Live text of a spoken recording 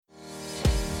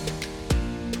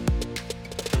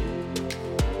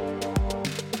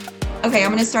Okay,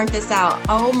 I'm going to start this out.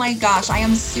 Oh my gosh, I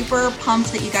am super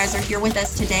pumped that you guys are here with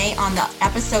us today on the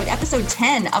episode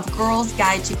 10 of Girls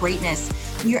Guide to Greatness.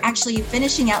 We are actually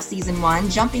finishing out season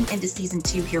 1, jumping into season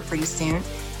 2 here pretty soon.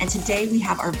 And today we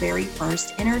have our very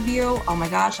first interview. Oh my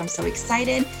gosh, I'm so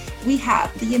excited. We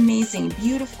have the amazing,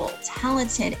 beautiful,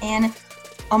 talented, and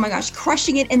oh my gosh,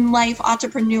 crushing it in life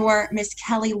entrepreneur, Miss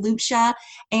Kelly Loupsha.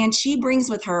 And she brings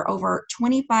with her over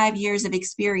 25 years of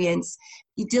experience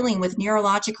dealing with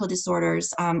neurological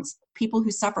disorders, people who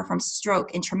suffer from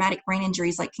stroke and traumatic brain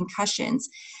injuries like concussions.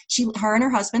 Her and her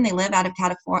husband, they live out of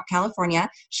California.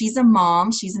 She's a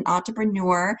mom, she's an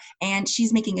entrepreneur, and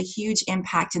she's making a huge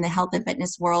impact in the health and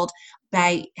fitness world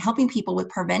by helping people with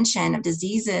prevention of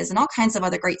diseases and all kinds of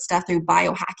other great stuff through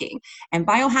biohacking. And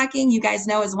biohacking, you guys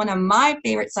know, is one of my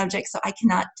favorite subjects, so I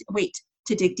cannot wait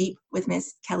to dig deep with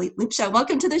Miss Kelly Loupsha.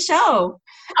 Welcome to the show.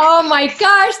 Oh my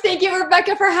gosh. Thank you,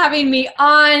 Rebecca, for having me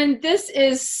on. This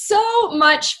is so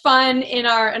much fun in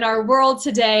our world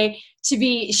today to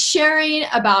be sharing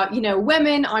about,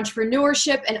 women,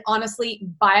 entrepreneurship, and honestly,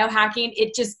 biohacking.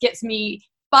 It just gets me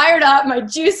fired up. My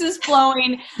juice is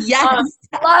flowing. Yes.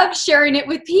 Love sharing it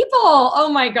with people. Oh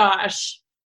my gosh.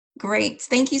 Great.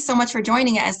 Thank you so much for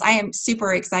joining us. I am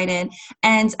super excited.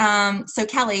 And so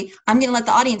Kelly, I'm going to let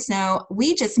the audience know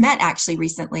we just met actually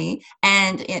recently,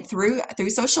 and through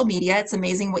social media. It's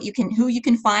amazing who you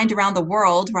can find around the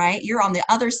world, right? You're on the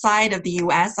other side of the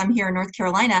US. I'm here in North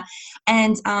Carolina.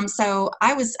 And so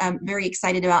I was very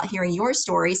excited about hearing your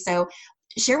story. So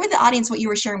share with the audience what you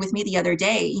were sharing with me the other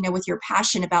day, with your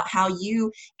passion about how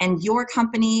you and your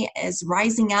company is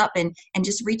rising up and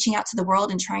just reaching out to the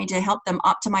world and trying to help them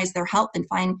optimize their health and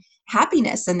find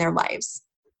happiness in their lives.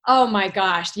 Oh my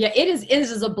gosh. Yeah, it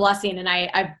is a blessing. And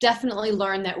I've definitely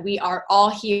learned that we are all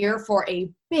here for a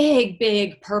big,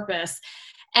 big purpose.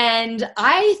 And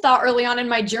I thought early on in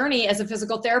my journey as a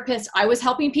physical therapist, I was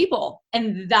helping people,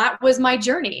 and that was my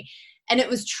journey. And it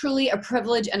was truly a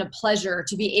privilege and a pleasure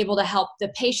to be able to help the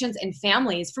patients and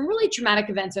families from really traumatic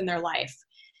events in their life.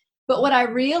 But what I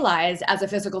realized as a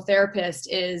physical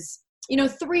therapist is,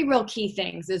 3 real key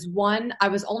things is 1, I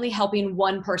was only helping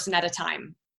one person at a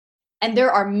time. And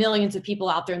there are millions of people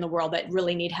out there in the world that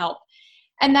really need help.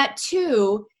 And that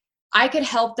 2, I could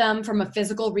help them from a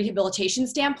physical rehabilitation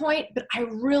standpoint, but I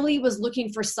really was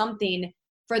looking for something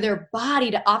for their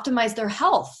body to optimize their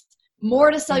health. More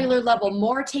at a cellular level,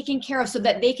 more taken care of so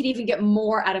that they could even get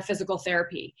more out of physical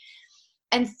therapy.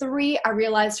 And 3, I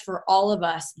realized for all of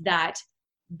us that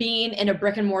being in a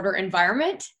brick and mortar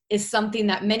environment is something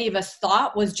that many of us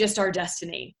thought was just our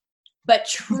destiny. But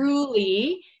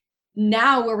truly,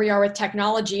 now where we are with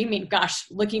technology,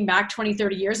 looking back 20,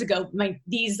 30 years ago,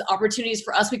 these opportunities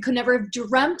for us, we could never have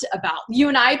dreamt about. You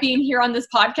and I being here on this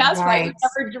podcast, right?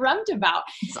 We never dreamt about.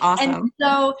 It's awesome. And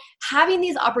so having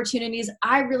these opportunities,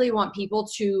 I really want people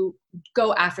to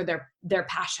go after their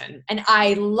passion. And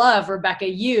I love, Rebecca,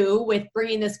 you with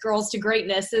bringing this Girls to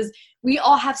Greatness is we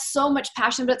all have so much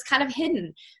passion, but it's kind of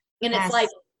hidden. And It's like,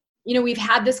 we've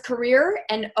had this career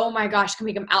and oh my gosh, can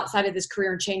we come outside of this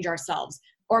career and change ourselves?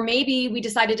 Or maybe we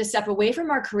decided to step away from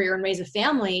our career and raise a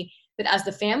family, but as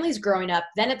the family's growing up,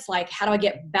 then it's like, how do I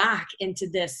get back into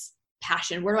this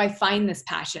passion? Where do I find this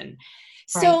passion?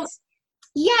 Right.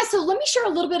 So let me share a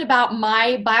little bit about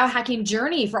my biohacking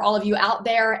journey for all of you out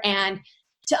there and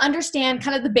to understand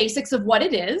kind of the basics of what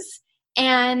it is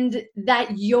and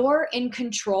that you're in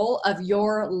control of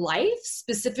your life,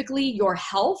 specifically your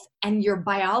health and your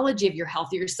biology of your health,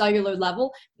 your cellular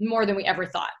level, more than we ever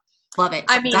thought. Love it.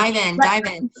 Dive in.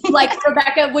 Like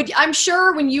Rebecca, I'm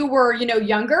sure when you were,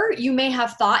 younger, you may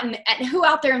have thought, and who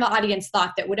out there in the audience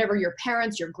thought that whatever your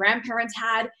parents, your grandparents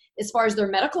had, as far as their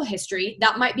medical history,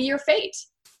 that might be your fate.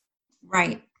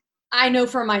 Right. I know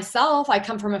for myself, I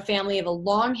come from a family of a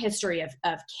long history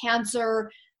of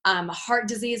cancer, heart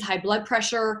disease, high blood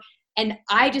pressure. And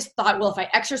I just thought, well, if I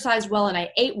exercised well and I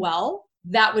ate well,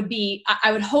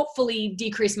 I would hopefully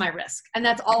decrease my risk. And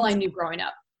that's all I knew growing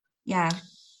up. Yeah.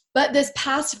 But this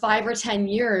past 5 or 10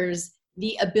 years,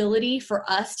 the ability for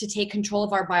us to take control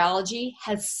of our biology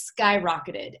has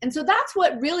skyrocketed. And so that's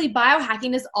what really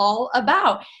biohacking is all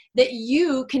about, that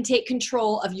you can take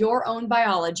control of your own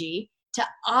biology to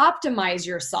optimize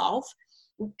yourself.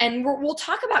 And we'll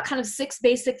talk about kind of 6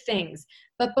 basic things.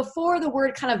 But before the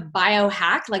word kind of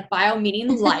biohack, like bio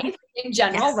meaning life in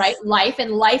general, yes. Right? Life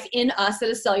and life in us at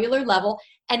a cellular level,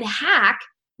 and hack,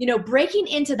 breaking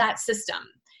into that system.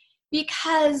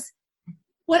 Because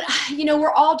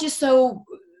we're all just so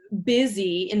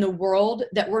busy in the world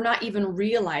that we're not even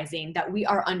realizing that we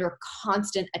are under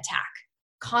constant attack,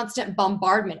 constant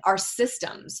bombardment, our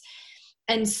systems.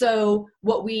 And so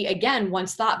what we, again,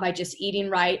 once thought by just eating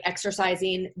right,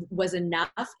 exercising was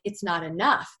enough, it's not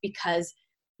enough, because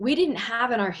we didn't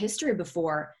have in our history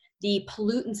before the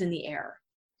pollutants in the air,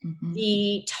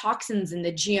 the toxins and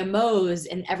the GMOs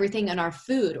and everything in our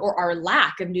food, or our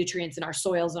lack of nutrients in our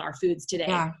soils and our foods today.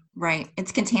 Yeah, right.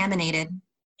 It's contaminated.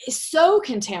 It's so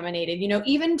contaminated,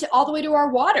 even all the way to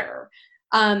our water,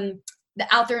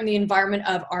 out there in the environment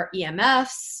of our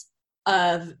EMFs,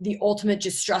 of the ultimate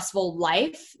just stressful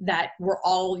life that we're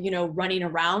all, running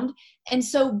around. And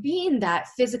so being that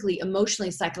physically, emotionally,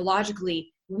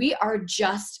 psychologically, we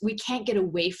can't get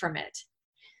away from it.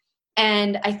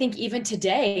 And I think even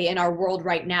today in our world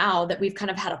right now that we've kind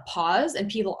of had a pause and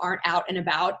people aren't out and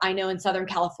about. I know in Southern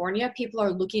California, people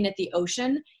are looking at the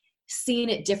ocean, seeing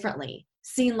it differently,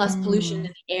 seeing less pollution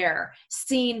in the air,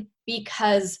 seeing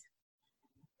because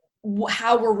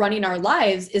how we're running our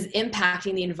lives is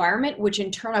impacting the environment, which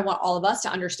in turn, I want all of us to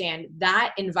understand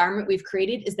that environment we've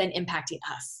created is then impacting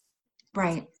us.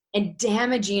 Right. And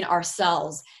damaging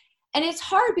ourselves. And it's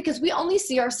hard because we only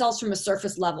see ourselves from a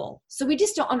surface level. So we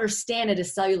just don't understand at a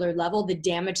cellular level the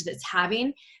damage that's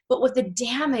having. But what the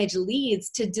damage leads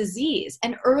to disease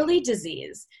and early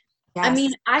disease. Yes. I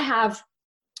mean, I have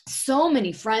so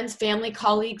many friends, family,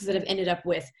 colleagues that have ended up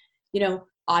with,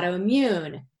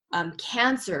 autoimmune,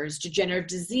 cancers, degenerative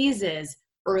diseases,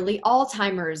 early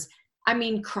Alzheimer's. I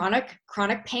mean, chronic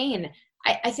pain.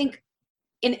 I think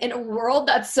in a world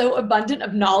that's so abundant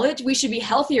of knowledge, we should be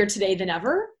healthier today than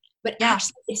ever. But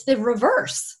actually, it's the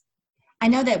reverse. I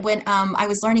know that when I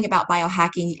was learning about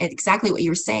biohacking, exactly what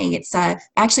you were saying, it's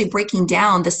actually breaking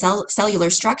down the cellular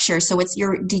structure. So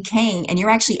you're decaying and you're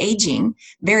actually aging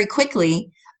very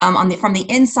quickly from the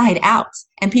inside out.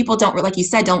 And people don't, like you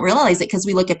said, don't realize it because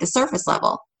we look at the surface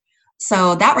level.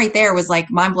 So that right there was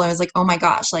like mind blowing. I was like, oh my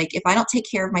gosh, like if I don't take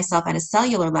care of myself at a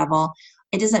cellular level,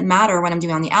 it doesn't matter what I'm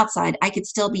doing on the outside. I could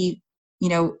still be,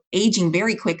 aging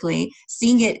very quickly,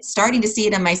 starting to see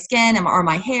it in my skin or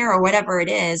my hair or whatever it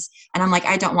is. And I'm like,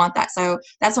 I don't want that. So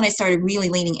that's when I started really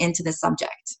leaning into the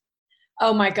subject.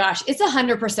 Oh my gosh, it's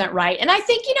 100% right. And I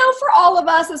think, for all of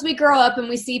us as we grow up and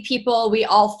we see people, we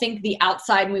all think the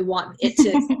outside and we want it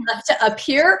to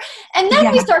appear. And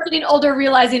then we start getting older,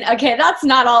 realizing, okay, that's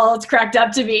not all it's cracked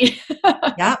up to be.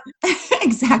 Yep,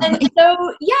 exactly. And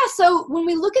so when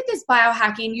we look at this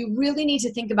biohacking, you really need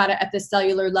to think about it at the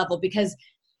cellular level because,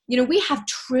 we have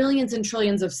trillions and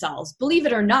trillions of cells. Believe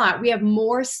it or not, we have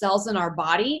more cells in our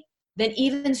body than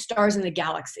even stars in the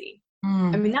galaxy.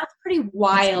 I mean, that's pretty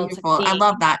wild. That's beautiful. I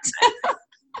love that.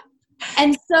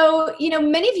 And so,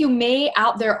 many of you may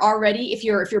out there already, if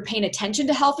you're paying attention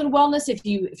to health and wellness, if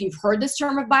you've heard this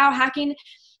term of biohacking,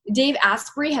 Dave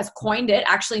Asprey has coined it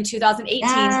actually in 2018.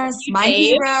 Yes, my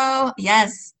hero.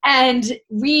 Yes. And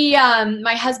we,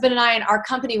 my husband and I and our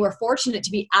company were fortunate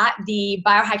to be at the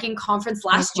biohacking conference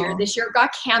last year. This year it got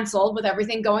canceled with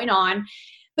everything going on.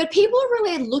 But people are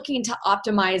really looking to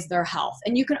optimize their health.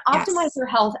 And you can optimize their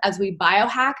health as we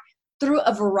biohack through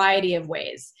a variety of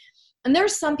ways. And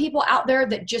there's some people out there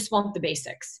that just want the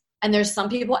basics. And there's some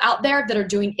people out there that are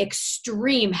doing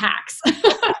extreme hacks.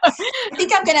 I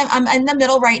think I'm in the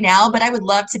middle right now, but I would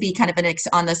love to be kind of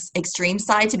on this extreme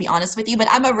side, to be honest with you. But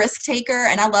I'm a risk taker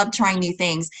and I love trying new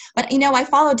things. But, I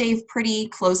follow Dave pretty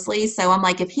closely. So I'm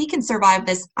like, if he can survive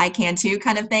this, I can too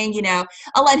kind of thing.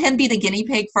 I'll let him be the guinea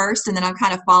pig first and then I'll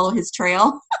kind of follow his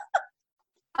trail.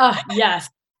 Yes.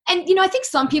 And, I think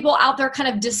some people out there kind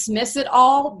of dismiss it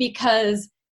all because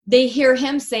they hear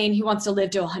him saying he wants to live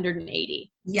to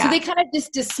 180. Yeah. So they kind of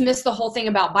just dismiss the whole thing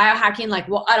about biohacking like,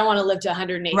 well, I don't want to live to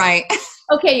 180. Right.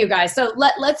 Okay, you guys. So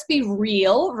let's be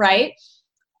real, right?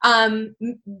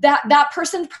 That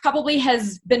person probably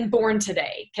has been born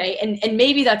today, okay? And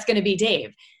maybe that's going to be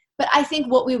Dave. But I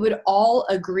think what we would all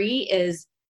agree is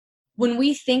when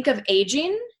we think of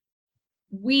aging,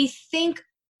 we think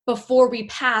before we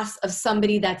pass of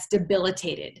somebody that's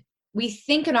debilitated. We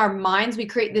think in our minds, we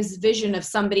create this vision of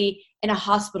somebody in a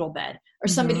hospital bed or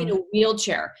somebody in a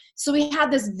wheelchair. So we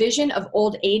have this vision of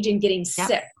old age and getting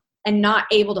sick and not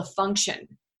able to function.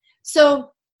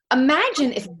 So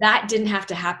imagine if that didn't have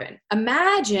to happen.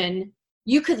 Imagine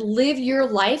you could live your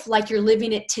life like you're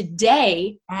living it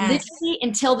today, literally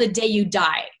until the day you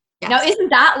die. Yes. Now, isn't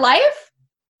that life?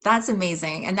 That's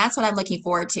amazing. And that's what I'm looking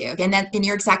forward to. And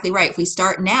you're exactly right. If we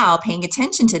start now paying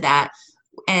attention to that,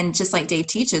 and just like Dave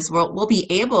teaches, we'll be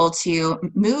able to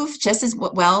move just as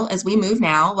well as we move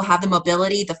now. We'll have the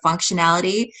mobility, the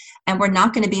functionality, and we're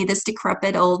not going to be this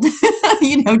decrepit old,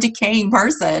 decaying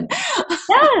person.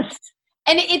 Yes.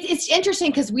 And it's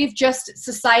interesting because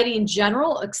society in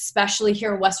general, especially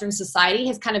here in Western society,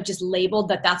 has kind of just labeled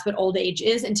that that's what old age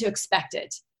is and to expect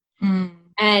it.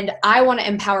 And I want to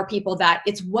empower people that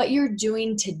it's what you're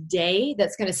doing today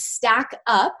that's going to stack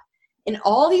up in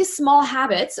all these small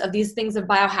habits of these things of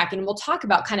biohacking. And we'll talk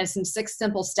about kind of some 6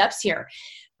 simple steps here.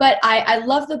 But I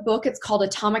love the book. It's called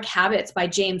Atomic Habits by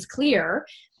James Clear.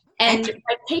 And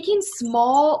by taking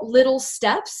small little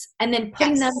steps and then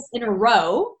putting them in a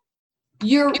row,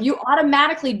 you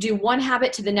automatically do one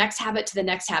habit to the next habit to the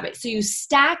next habit. So you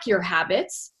stack your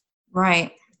habits.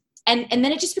 Right. And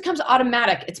then it just becomes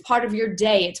automatic. It's part of your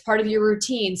day. It's part of your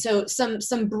routine. So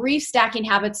some brief stacking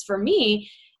habits for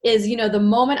me is, the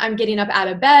moment I'm getting up out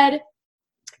of bed,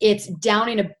 it's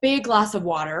downing a big glass of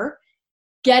water,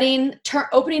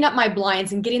 opening up my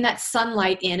blinds and getting that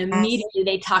sunlight in immediately.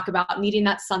 They talk about needing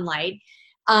that sunlight.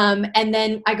 And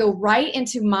then I go right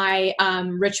into my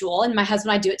ritual, and my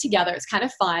husband and I do it together. It's kind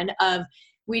of fun.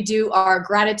 We do our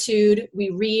gratitude.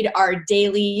 We read our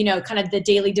daily, kind of the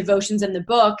daily devotions in the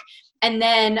book. And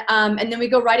then we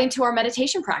go right into our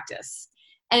meditation practice.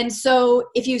 And so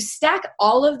if you stack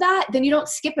all of that, then you don't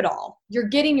skip it all. You're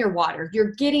getting your water,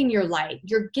 you're getting your light,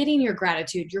 you're getting your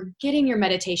gratitude, you're getting your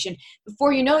meditation.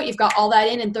 Before you know it, you've got all that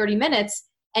in 30 minutes,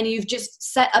 and you've just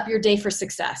set up your day for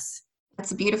success.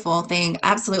 That's a beautiful thing.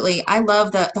 Absolutely. I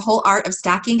love the whole art of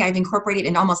stacking. I've incorporated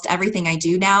in almost everything I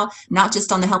do now, not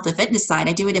just on the health and fitness side.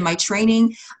 I do it in my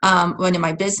training, in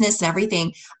my business and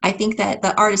everything. I think that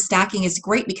the art of stacking is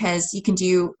great because you can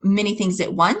do many things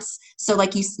at once. So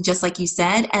just like you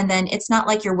said, and then it's not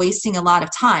like you're wasting a lot of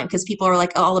time, because people are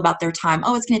like all about their time.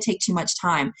 Oh, it's going to take too much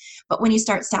time. But when you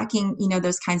start stacking,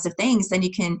 those kinds of things, then you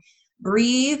can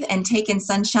breathe and take in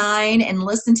sunshine and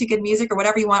listen to good music or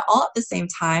whatever you want all at the same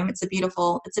time. It's a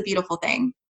beautiful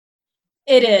thing.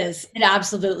 It is. It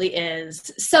absolutely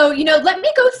is. So, let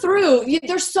me go through.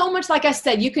 There's so much, like I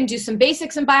said, you can do some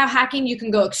basics in biohacking. You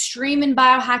can go extreme in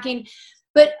biohacking.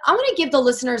 But I want to give the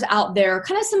listeners out there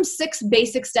kind of some 6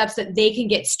 basic steps that they can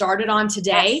get started on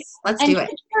today. Yes, let's do it.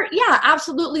 Yeah,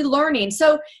 absolutely learning.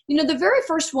 So, the very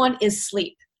first one is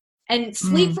sleep. And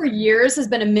sleep for years has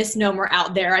been a misnomer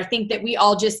out there. I think that we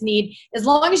all just need, as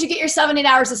long as you get your 7-8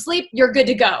 hours of sleep, you're good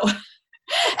to go.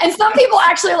 And some people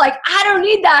actually are like, I don't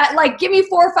need that. Like, give me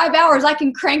 4 or 5 hours. I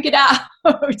can crank it out.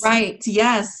 Right.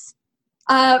 Yes.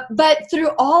 But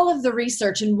through all of the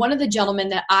research, and one of the gentlemen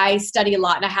that I study a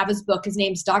lot, and I have his book, his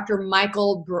name's Dr.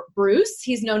 Michael Bruce.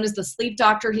 He's known as the sleep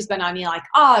doctor. He's been on like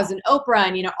Oz and Oprah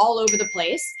and, all over the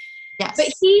place. Yes.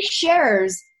 But he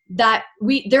shares that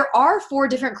there are 4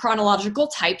 different chronological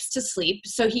types to sleep.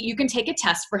 So you can take a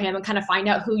test for him and kind of find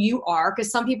out who you are, because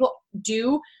some people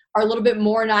are a little bit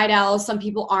more night owls. Some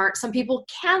people aren't. Some people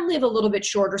can live a little bit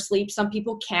shorter sleep. Some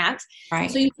people can't.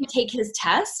 Right. So you can take his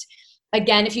test.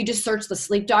 Again, if you just search the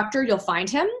sleep doctor, you'll find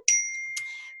him.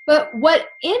 But what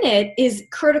in it is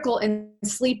critical in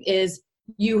sleep is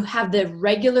you have the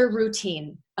regular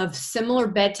routine of similar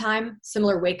bedtime,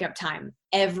 similar wake up time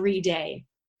every day.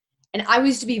 And I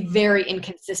used to be very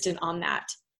inconsistent on that.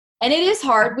 And it is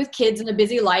hard with kids and a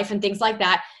busy life and things like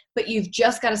that, but you've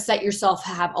just got to set yourself,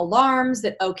 have alarms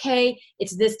that, okay,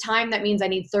 it's this time. That means I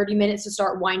need 30 minutes to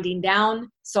start winding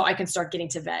down so I can start getting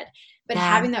to bed. But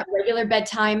having that regular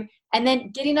bedtime and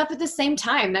then getting up at the same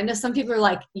time. I know some people are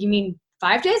like, you mean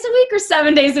 5 days a week or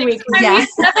 7 days a week? I mean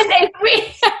 7 days a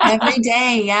week. Every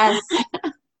day, yes.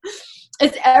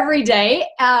 It's every day.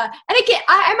 And again,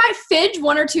 I might fidge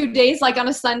 1 or 2 days, like on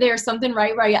a Sunday or something,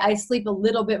 right, where I sleep a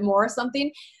little bit more or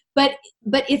something. But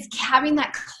it's having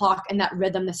that clock and that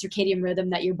rhythm, the circadian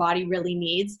rhythm that your body really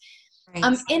needs. Right.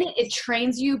 In it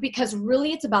trains you, because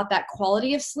really it's about that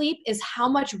quality of sleep, is how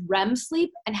much REM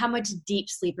sleep and how much deep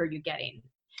sleep are you getting.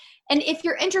 And if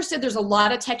you're interested, there's a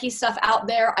lot of techie stuff out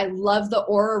there. I love the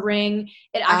Oura Ring.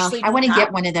 It actually, I want to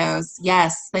get one of those.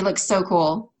 Yes, they look so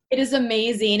cool. It is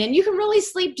amazing. And you can really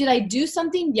sleep. Did I do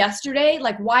something yesterday?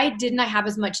 Like, why didn't I have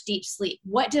as much deep sleep?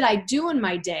 What did I do in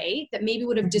my day that maybe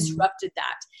would have disrupted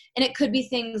that? And it could be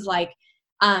things like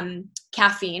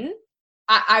caffeine.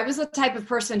 I was the type of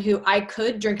person who I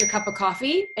could drink a cup of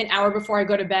coffee an hour before I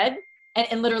go to bed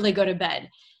and literally go to bed.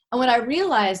 And when I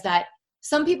realized that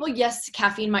some people, yes,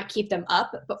 caffeine might keep them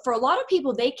up, but for a lot of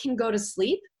people, they can go to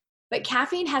sleep, but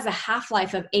caffeine has a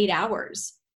half-life of 8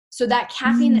 hours. So that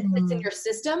caffeine that sits in your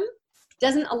system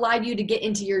doesn't allow you to get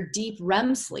into your deep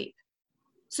REM sleep.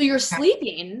 So you're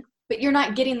sleeping, but you're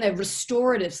not getting the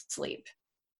restorative sleep.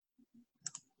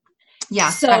 Yeah,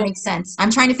 so, that makes sense. I'm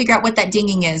trying to figure out what that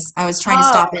dinging is. I was trying to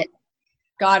stop it.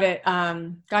 Got it.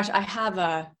 Gosh, I have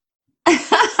a...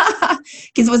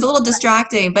 Because it was a little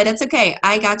distracting, but it's okay.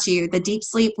 I got you. The deep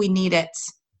sleep, we need it.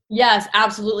 Yes,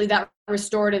 absolutely. That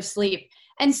restorative sleep.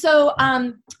 And so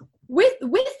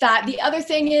with that, the other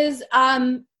thing is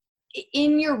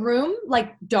in your room,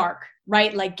 like dark,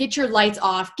 right? Like get your lights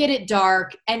off, get it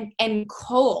dark and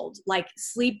cold, like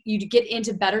sleep. You get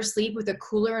into better sleep with a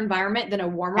cooler environment than a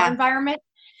warmer environment.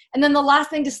 And then the last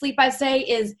thing to sleep, I say,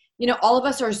 is, all of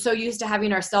us are so used to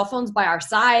having our cell phones by our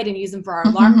side and use them for our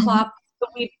alarm clock, but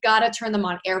we've got to turn them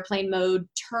on airplane mode,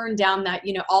 turn down that,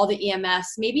 all the EMS,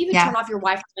 maybe even turn off your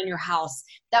Wi-Fi in your house.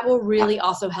 That will really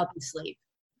also help you sleep.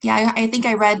 Yeah, I think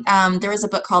I read, there was a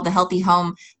book called The Healthy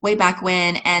Home way back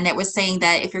when, and it was saying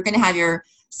that if you're going to have your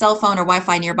cell phone or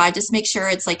Wi-Fi nearby, just make sure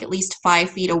it's like at least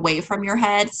 5 feet away from your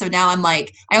head. So now I'm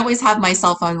like, I always have my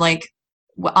cell phone like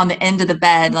on the end of the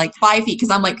bed, like 5 feet,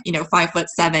 because I'm like, 5'7",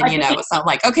 so I'm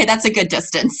like, okay, that's a good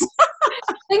distance.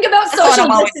 Think about social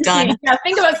distancing. Yeah,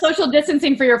 think about social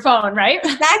distancing for your phone, right?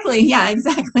 Exactly. Yeah,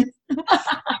 exactly.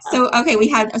 So, okay,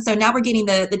 so now we're getting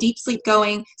the deep sleep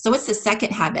going. So what's the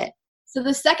second habit? So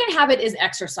the second habit is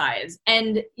exercise.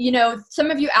 And,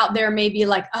 some of you out there may be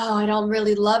like, oh, I don't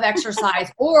really love exercise.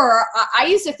 Or I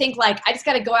used to think like, I just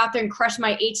got to go out there and crush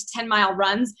my 8 to 10 mile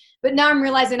runs. But now I'm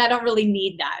realizing I don't really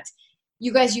need that.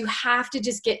 You guys, you have to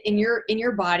just get in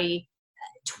your body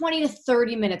 20 to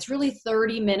 30 minutes, really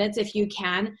 30 minutes if you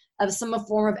can, of some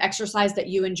form of exercise that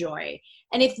you enjoy.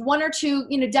 And if one or two,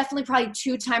 definitely probably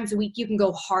 2 times a week, you can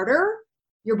go harder.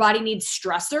 Your body needs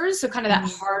stressors. So kind of that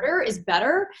harder is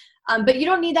better. But you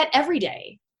don't need that every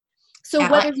day. So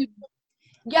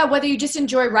whether you just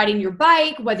enjoy riding your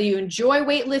bike, whether you enjoy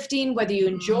weightlifting, whether you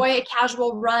enjoy a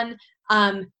casual run,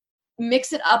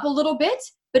 mix it up a little bit.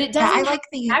 But it doesn't.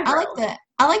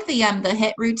 I like the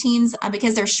HIIT routines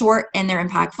because they're short and they're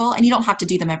impactful, and you don't have to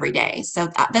do them every day. So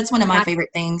that's one of my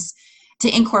favorite things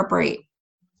to incorporate.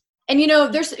 And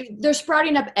they're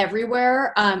sprouting up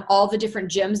everywhere. All the different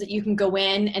gyms that you can go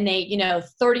in, and they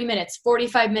 30 minutes,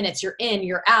 45 minutes, you're in,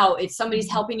 you're out. It's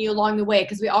somebody's helping you along the way,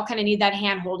 because we all kind of need that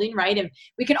hand holding, right? And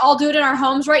we can all do it in our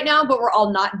homes right now, but we're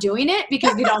all not doing it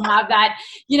because we don't have that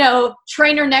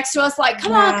trainer next to us like,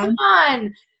 come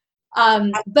on.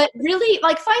 But really,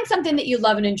 like, find something that you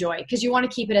love and enjoy, because you want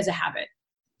to keep it as a habit.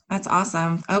 That's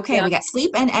awesome. Okay, we got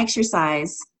sleep and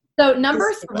exercise. So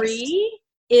number 3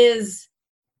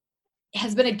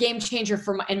 has been a game changer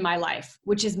in my life,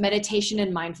 which is meditation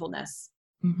and mindfulness.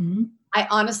 Mm-hmm. I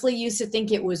honestly used to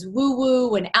think it was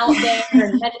woo-woo and out there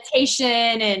and meditation,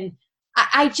 and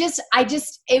I just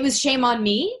it was shame on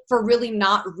me for really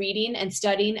not reading and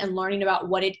studying and learning about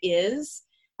what it is.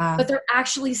 But they're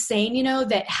actually saying,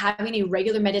 that having a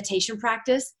regular meditation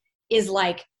practice is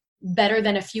like better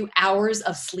than a few hours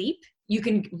of sleep. You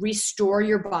can restore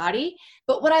your body.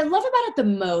 But what I love about it the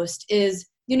most is,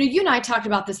 you and I talked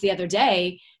about this the other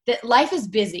day, that life is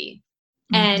busy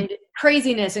and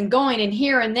craziness and going and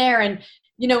here and there. And,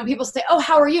 when people say, oh,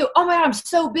 how are you? Oh my God, I'm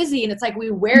so busy. And it's like, we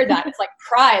wear that. It's like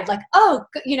pride, like, oh,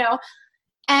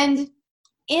 and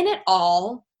in it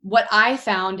all, what I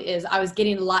found is I was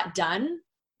getting a lot done,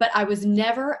 but I was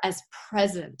never as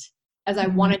present as I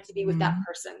wanted to be with that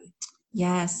person.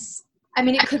 Yes. I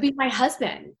mean, it could be my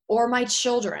husband or my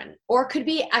children, or it could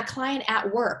be a client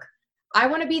at work. I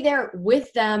want to be there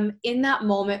with them in that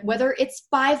moment, whether it's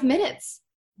 5 minutes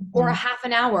or a half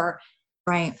an hour.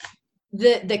 Right.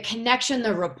 The connection,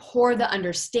 the rapport, the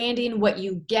understanding, what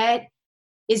you get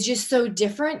is just so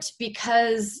different,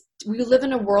 because we live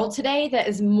in a world today that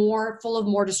is full of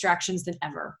more distractions than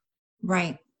ever.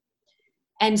 Right.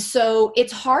 And so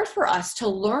it's hard for us to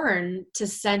learn to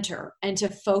center and to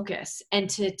focus and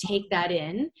to take that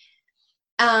in.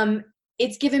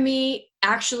 It's given me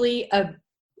actually a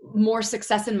more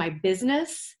success in my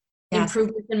business,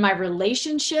 improvements in my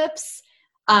relationships,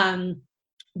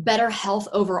 better health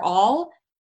overall.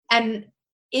 And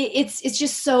it's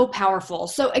just so powerful.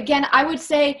 So again, I would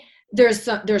say there's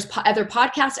other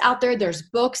podcasts out there. There's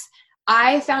books.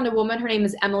 I found a woman, her name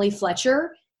is Emily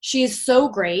Fletcher. She is so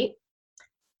great.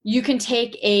 You can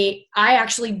I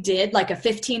actually did like a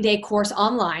 15-day course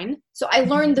online. So I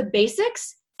learned the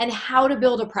basics and how to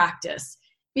build a practice.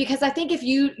 Because I think if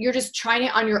you're just trying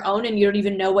it on your own and you don't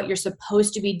even know what you're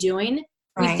supposed to be doing,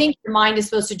 you think your mind is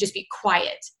supposed to just be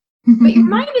quiet. But your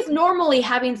mind is normally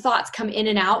having thoughts come in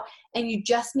and out, and you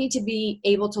just need to be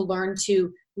able to learn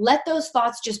to let those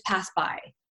thoughts just pass by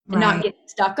and not get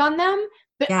stuck on them.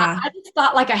 But I just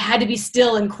thought like I had to be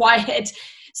still and quiet.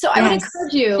 So I would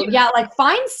encourage you, like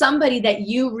find somebody that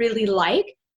you really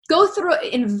like,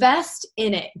 invest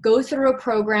in it, go through a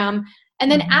program. And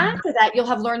then after that, you'll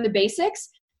have learned the basics.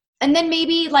 And then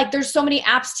maybe like there's so many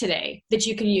apps today that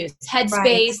you can use.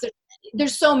 Headspace,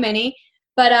 there's so many.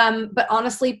 But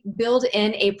honestly, build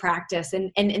in a practice.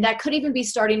 And that could even be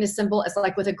starting as simple as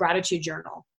like with a gratitude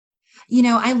journal.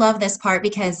 I love this part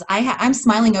because I'm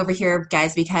smiling over here,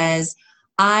 guys, because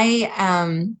I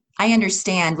I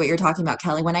understand what you're talking about,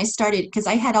 Kelly. When I started, because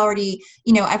I had already,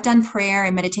 I've done prayer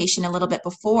and meditation a little bit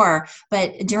before,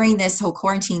 but during this whole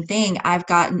quarantine thing, I've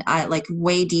gotten like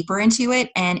way deeper into it,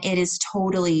 and it is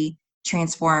totally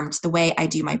transformed the way I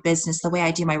do my business, the way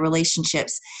I do my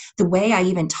relationships, the way I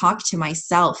even talk to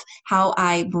myself, how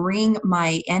I bring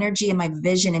my energy and my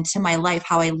vision into my life,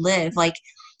 how I live. Like,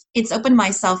 it's opened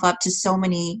myself up to so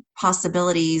many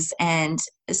possibilities and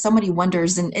so many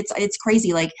wonders, and it's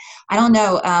crazy. Like, I don't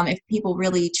know if people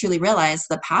really truly realize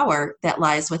the power that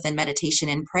lies within meditation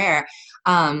and prayer,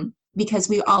 because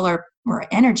we're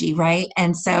energy, right?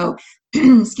 And so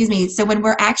excuse me, so when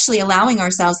we're actually allowing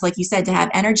ourselves, like you said, to have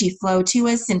energy flow to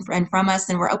us and from us,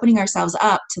 and we're opening ourselves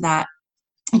up to that,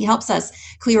 it helps us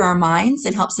clear our minds.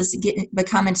 It helps us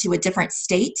become into a different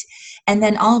state. And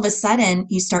then all of a sudden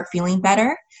you start feeling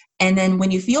better. And then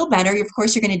when you feel better, of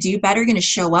course, you're going to do better. You're going to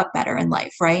show up better in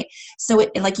life, right? So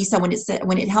like you said, when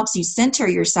it helps you center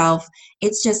yourself,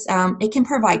 it's just, it can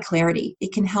provide clarity.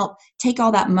 It can help take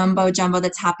all that mumbo jumbo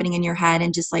that's happening in your head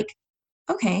and just like,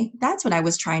 okay, that's what I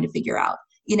was trying to figure out.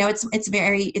 It's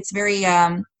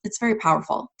very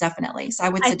powerful, definitely. So I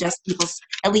would suggest people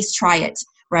at least try it.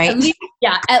 Right.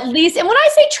 At least. And when I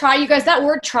say try, you guys, that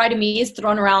word try to me is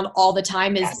thrown around all the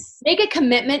time, is yes. Make a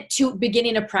commitment to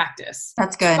beginning a practice.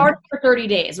 That's good. Start for 30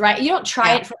 days, right? You don't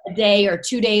try it for a day or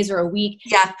 2 days or a week.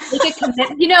 Yeah. Make a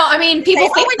commitment. People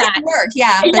think that. It didn't work.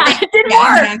 Yeah. It didn't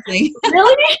work. Exactly.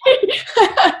 Really?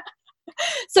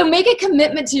 So make a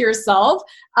commitment to yourself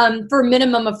for a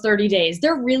minimum of 30 days.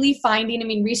 They're really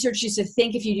finding, research used to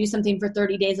think if you do something for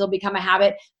 30 days, it'll become a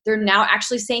habit. They're now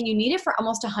actually saying you need it for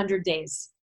almost 100 days.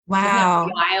 Wow.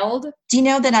 Isn't that wild? Do you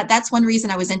know that that's one reason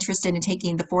I was interested in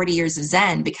taking the 40 years of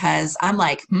Zen, because I'm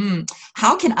like,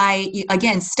 how can I,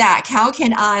 again, stack? How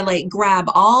can I like grab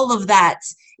all of that,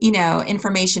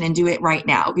 information and do it right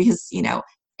now? Because,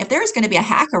 if there's going to be a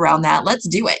hack around that, let's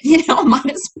do it, might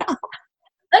as well.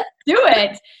 Let's do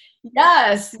it.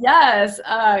 Yes.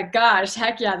 Gosh,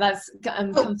 heck yeah, that's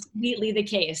completely the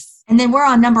case. And then we're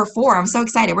on number 4. I'm so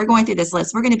excited. We're going through this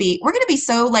list. We're going to be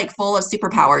so like full of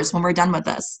superpowers when we're done with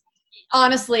this.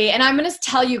 Honestly, and I'm going to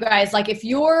tell you guys, like, if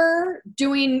you're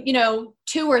doing,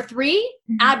 2 or 3,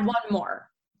 add 1 more.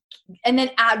 And then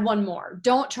add 1 more.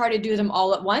 Don't try to do them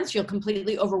all at once. You'll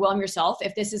completely overwhelm yourself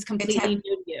if this is completely new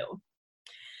to you.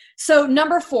 So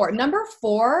number 4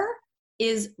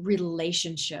 is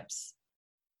relationships.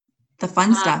 The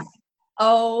fun stuff.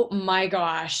 Oh my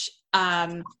gosh.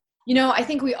 I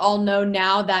think we all know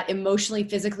now that emotionally,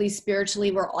 physically,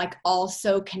 spiritually, we're like all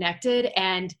so connected,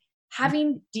 and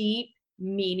having deep,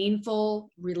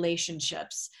 meaningful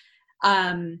relationships.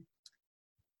 Some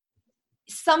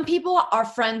people are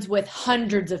friends with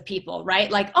hundreds of people, right?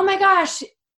 Like, oh my gosh.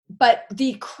 But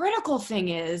the critical thing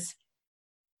is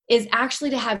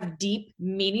actually to have deep,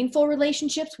 meaningful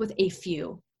relationships with a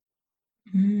few.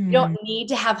 You don't need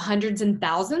to have hundreds and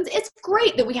thousands. It's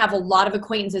great that we have a lot of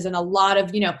acquaintances and a lot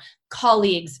of,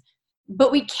 colleagues,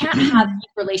 but we can't have deep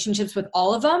relationships with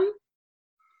all of them.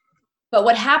 But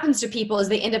what happens to people is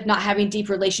they end up not having deep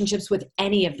relationships with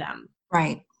any of them.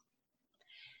 Right.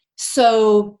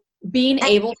 So being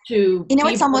able to,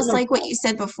 it's almost like what you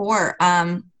said before,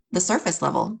 the surface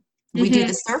level. We do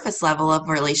the surface level of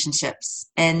relationships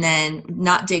and then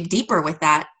not dig deeper with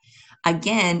that.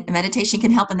 Again, meditation can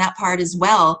help in that part as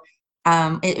well.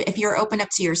 If you're open up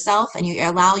to yourself and you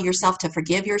allow yourself to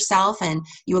forgive yourself and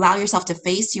you allow yourself to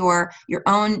face your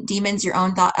own demons, your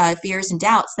own fears and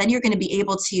doubts, then you're going to be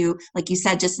able to, like you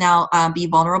said just now, be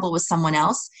vulnerable with someone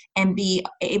else and be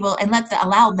able and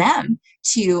allow them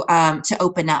to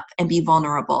open up and be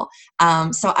vulnerable.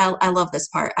 So I love this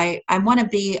part. I want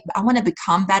to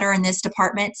become better in this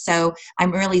department. So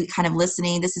I'm really kind of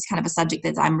listening. This is kind of a subject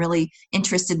that I'm really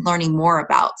interested in learning more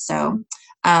about. So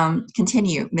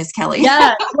continue, Miss Kelly.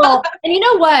 Yeah. Well, and you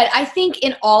know what? I think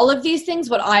in all of these things,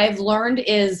 what I've learned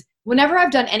is whenever I've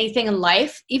done anything in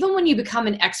life, even when you become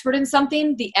an expert in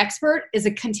something, the expert is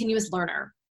a continuous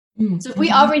learner. So if we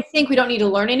already think we don't need to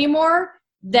learn anymore,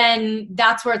 then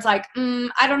that's where it's like,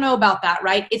 I don't know about that,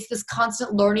 right? It's this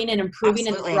constant learning and improving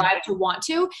and drive to want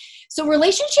to. So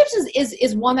relationships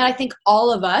is one that I think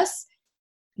all of us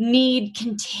need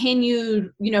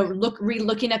continued,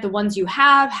 re-looking at the ones you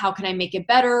have. How can I make it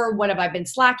better? What have I been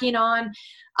slacking on?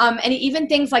 And even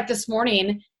things like this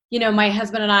morning, my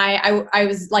husband and I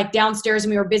was like downstairs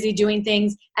and we were busy doing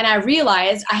things. And I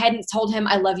realized I hadn't told him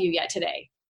I love you yet today.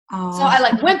 Oh. So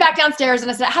I went back downstairs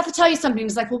and I said, I have to tell you something.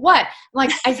 He's like, well, what? I'm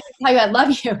like, I have to tell you I love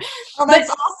you. Oh, that's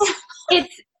awesome.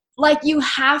 It's like you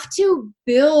have to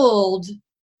build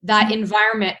that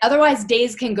environment. Otherwise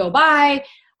days can go by.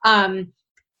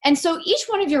 And so each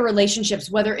one of your relationships,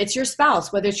 whether it's your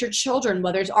spouse, whether it's your children,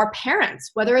 whether it's our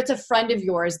parents, whether it's a friend of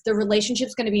yours, the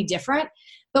relationship's going to be different.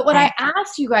 But what I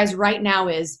ask you guys right now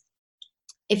is,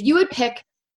 if you would pick,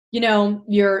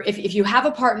 if you have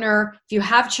a partner, if you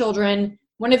have children,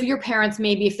 one of your parents,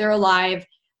 maybe if they're alive,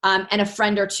 and a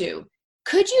friend or two,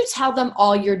 could you tell them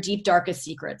all your deep, darkest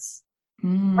secrets?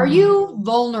 Are you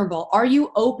vulnerable? Are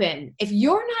you open? If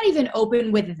you're not even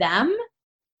open with them,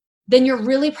 then you're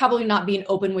really probably not being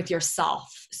open with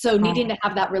yourself. So needing to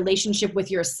have that relationship with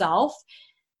yourself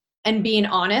and being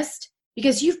honest,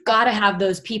 because you've got to have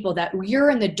those people that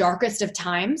you're in the darkest of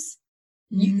times,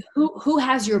 who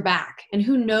has your back and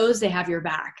who knows they have your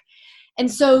back.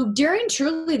 And so during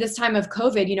truly this time of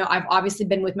COVID, I've obviously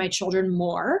been with my children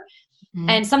more.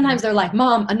 And sometimes they're like,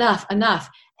 Mom, enough.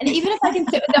 And even if I can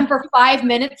sit with them for 5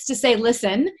 minutes to say,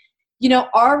 listen,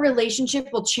 our relationship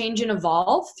will change and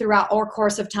evolve throughout our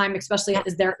course of time, especially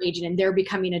as they're aging and they're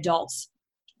becoming adults.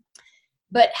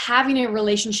 But having a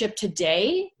relationship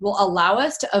today will allow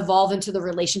us to evolve into the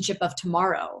relationship of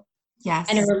tomorrow. Yes.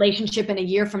 And a relationship in a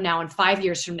year from now and 5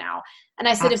 years from now. And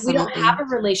I said, Absolutely. If we don't have a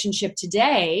relationship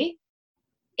today,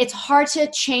 it's hard to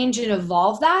change and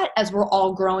evolve that as we're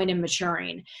all growing and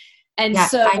maturing. And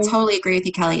so I totally agree with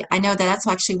you, Kelly. I know that that's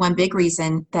actually one big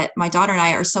reason that my daughter and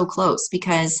I are so close,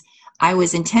 because I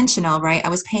was intentional, right? I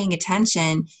was paying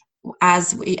attention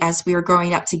as we were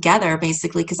growing up together,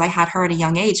 basically, because I had her at a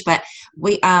young age. But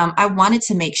I wanted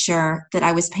to make sure that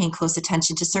I was paying close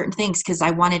attention to certain things, because I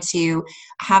wanted to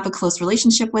have a close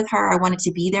relationship with her. I wanted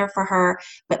to be there for her.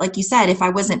 But like you said, if I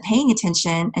wasn't paying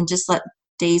attention and just let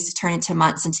days turn into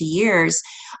months, into years,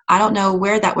 I don't know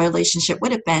where that relationship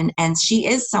would have been. And she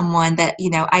is someone that,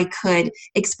 I could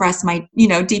express my,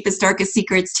 deepest, darkest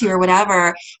secrets to, or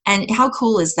whatever. And how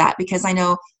cool is that? Because I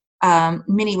know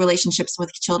many relationships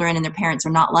with children and their parents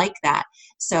are not like that.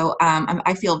 So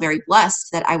I feel very blessed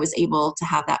that I was able to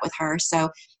have that with her.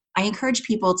 So I encourage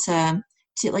people to,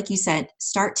 like you said,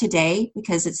 start today,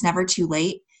 because it's never too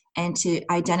late, and to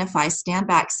identify, stand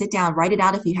back, sit down, write it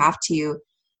out if you have to,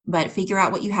 but figure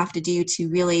out what you have to do to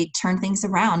really turn things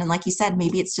around. And like you said,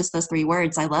 maybe it's just those 3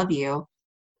 words, I love you.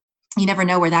 You never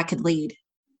know where that could lead.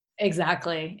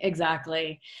 Exactly.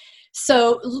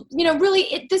 So,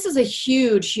 really, this is a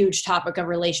huge, huge topic of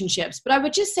relationships, but I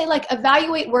would just say,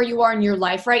 evaluate where you are in your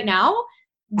life right now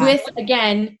with,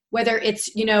 again, whether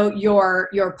it's,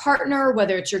 your partner,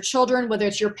 whether it's your children, whether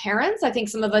it's your parents. I think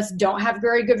some of us don't have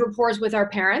very good rapport with our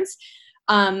parents.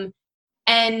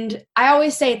 And I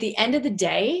always say, at the end of the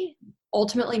day,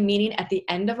 ultimately meaning at the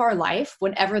end of our life,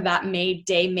 whenever that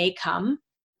day may come,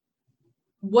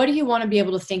 what do you want to be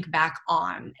able to think back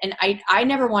on? And I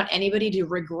never want anybody to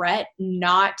regret I'm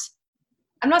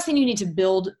not saying you need to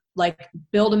build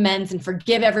amends and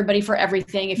forgive everybody for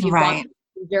everything if you've gone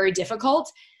through very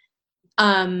difficult.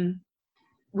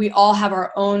 We all have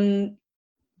our own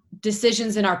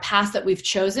decisions in our past that we've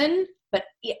chosen, but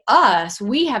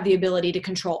we have the ability to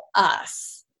control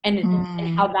us and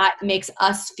how that makes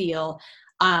us feel.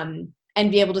 And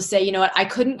be able to say, you know what, I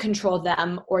couldn't control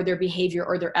them or their behavior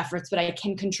or their efforts, but I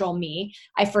can control me.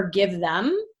 I forgive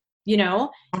them,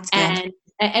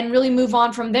 and really move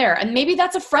on from there. And maybe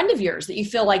that's a friend of yours that you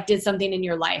feel like did something in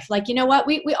your life. You know what,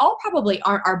 we all probably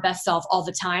aren't our best self all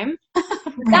the time.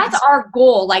 That's our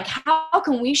goal. How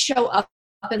can we show up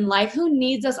in life? Who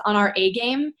needs us on our A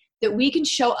game that we can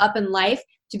show up in life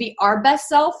to be our best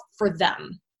self for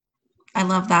them? I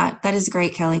love that. That is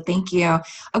great, Kelly. Thank you.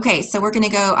 Okay, so we're going to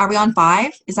go, are we on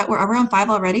 5? Are we on 5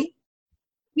 already?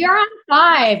 We are on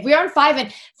 5. We are on 5,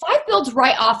 and 5 builds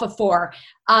right off of 4.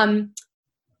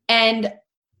 And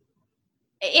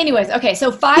anyways, okay,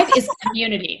 so 5 is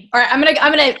community. All right,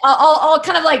 I'll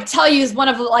kind of tell you is one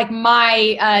of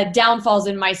my downfalls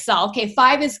in myself. Okay,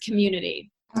 5 is community.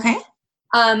 Okay.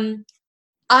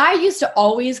 I used to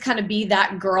always kind of be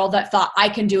that girl that thought I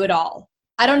can do it all.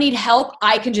 I don't need help.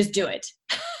 I can just do it.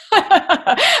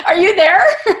 Are you there?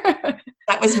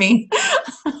 That was me.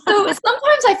 So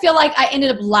sometimes I feel like I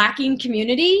ended up lacking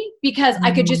community because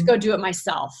I could just go do it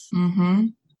myself. Mm-hmm.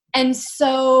 And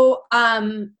so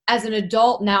as an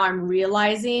adult now, I'm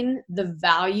realizing the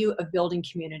value of building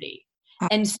community.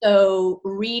 And so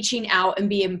reaching out and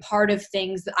being part of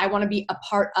things that I want to be a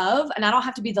part of, and I don't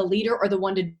have to be the leader or the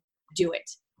one to do it.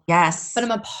 Yes. But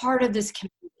I'm a part of this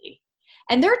community.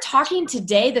 And they're talking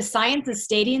today, the science is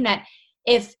stating that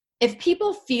if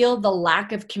people feel the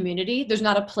lack of community, there's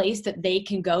not a place that they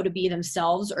can go to be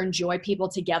themselves or enjoy people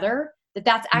together,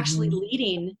 that's actually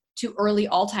leading to early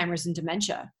Alzheimer's and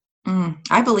dementia.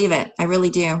 I believe it. I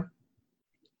really do.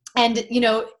 And,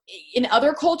 in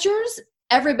other cultures,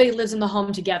 everybody lives in the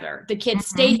home together. The kids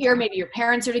stay here. Maybe your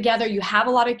parents are together. You have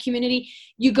a lot of community.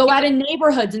 You go out in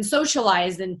neighborhoods and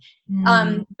socialize. And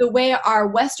the way our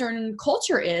Western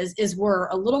culture is we're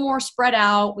a little more spread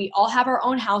out. We all have our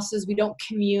own houses. We don't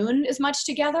commune as much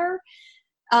together.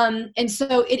 And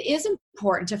so it is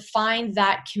important to find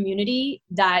that community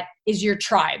that is your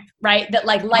tribe, right? That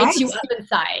like lights you up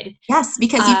inside. Yes,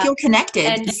 because you feel connected.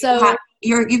 And so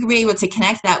you can be able to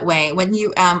connect that way when you,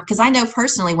 because I know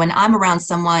personally when I'm around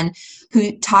someone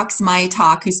who talks my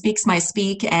talk, who speaks my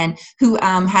speak, and who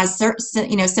has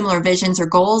certain, similar visions or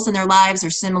goals in their lives or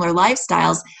similar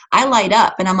lifestyles, I light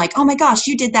up and I'm like, oh my gosh,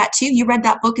 you did that too. You read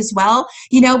that book as well.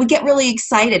 We get really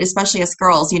excited, especially as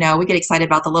girls, we get excited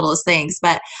about the littlest things,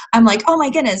 but I'm like, oh my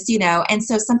goodness, and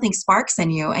so something sparks in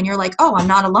you and you're like, oh, I'm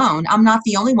not alone. I'm not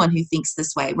the only one who thinks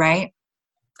this way. Right.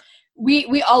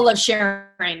 We all love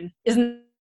sharing, isn't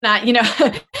that,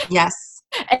 Yes.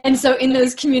 And so in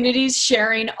those communities,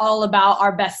 sharing all about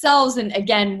our best selves and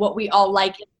again, what we all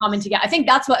like in common together. I think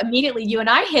that's what immediately you and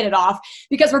I hit it off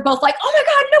because we're both like, oh my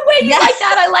God, no way, you like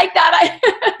that. I like that.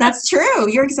 That's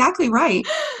true. You're exactly right.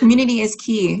 Community is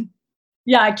key.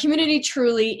 Yeah, community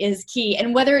truly is key.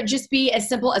 And whether it just be as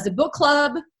simple as a book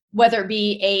club, whether it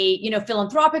be a,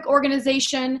 philanthropic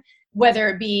organization, whether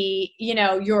it be,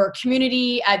 your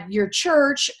community at your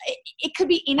church, it could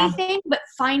be anything, but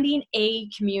finding a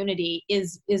community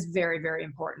is very, very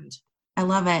important. I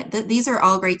love it. These are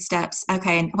all great steps.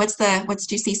 Okay. And what's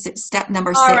juicy step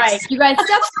number 6? All right, you guys,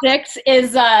 step 6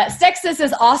 is, Sextus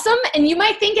is awesome. And you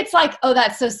might think it's like, oh,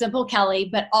 that's so simple, Kelly,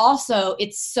 but also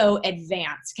it's so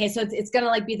advanced. Okay. So it's going to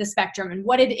like be the spectrum. And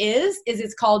what it is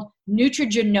it's called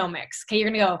nutrigenomics. Okay. You're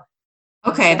going to go,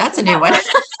 okay, that's a new one.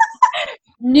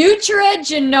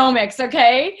 Nutrigenomics,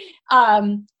 okay?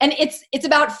 And it's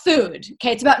about food,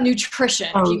 okay? It's about nutrition.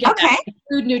 Oh, you get okay. that,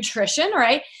 food nutrition,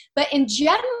 right? But in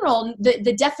general,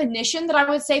 the definition that I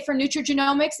would say for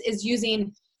nutrigenomics is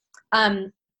using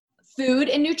food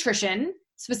and nutrition,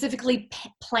 specifically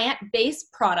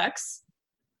plant-based products,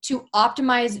 to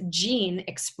optimize gene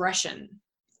expression.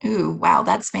 Ooh, wow,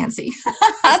 that's fancy.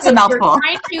 That's a mouthful. You're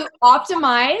trying to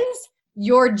optimize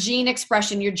your gene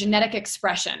expression, your genetic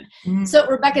expression. So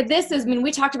Rebecca,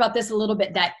 we talked about this a little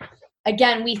bit, that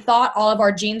again, we thought all of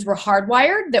our genes were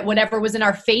hardwired, that whatever was in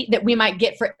our fate that we might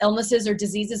get for illnesses or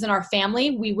diseases in our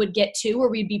family, we would get to, or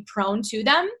we'd be prone to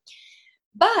them.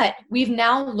 But we've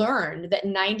now learned that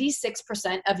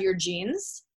 96% of your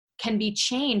genes can be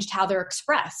changed how they're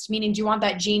expressed. Meaning, do you want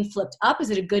that gene flipped up? Is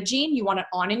it a good gene? You want it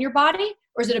on in your body?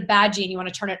 Or is it a bad gene? You want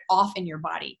to turn it off in your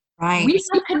body? Right. We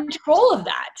have control of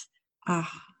that.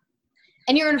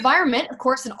 And your environment, of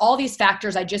course, and all these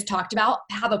factors I just talked about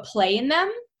have a play in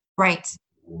them. Right.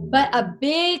 But a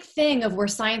big thing of where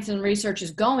science and research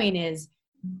is going is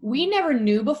we never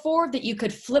knew before that you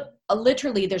could flip,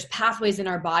 literally there's pathways in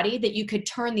our body that you could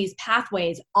turn these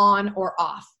pathways on or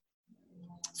off.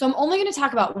 So I'm only going to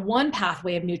talk about one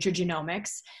pathway of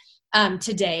nutrigenomics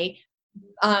today.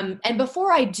 And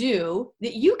before I do,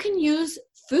 that you can use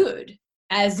food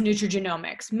as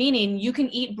nutrigenomics, meaning you can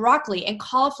eat broccoli and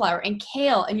cauliflower and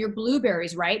kale and your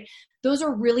blueberries, right? Those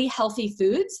are really healthy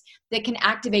foods that can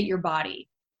activate your body.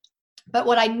 But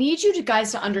what I need you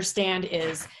guys to understand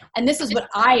is, and this is what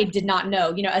I did not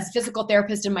know, as a physical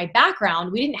therapist in my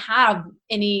background, we didn't have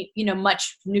any,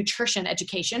 much nutrition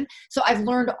education. So I've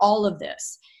learned all of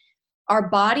this. Our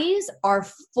bodies are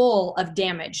full of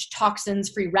damage, toxins,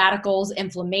 free radicals,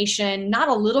 inflammation, not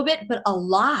a little bit, but a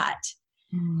lot.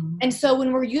 And so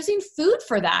when we're using food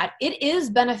for that, it is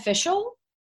beneficial,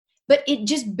 but it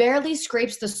just barely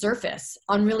scrapes the surface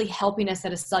on really helping us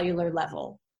at a cellular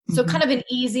level. So kind of an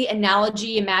easy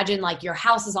analogy, imagine like your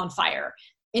house is on fire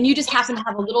and you just happen to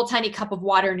have a little tiny cup of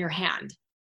water in your hand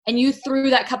and you threw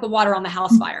that cup of water on the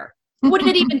house fire. Would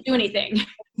it even do anything?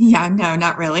 Yeah, no,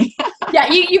 not really.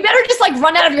 Yeah, you better just like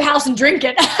run out of your house and drink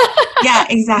it. Yeah,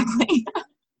 exactly.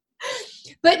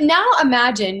 But now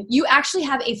imagine you actually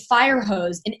have a fire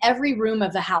hose in every room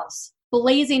of the house,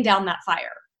 blazing down that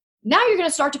fire. Now you're going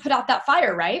to start to put out that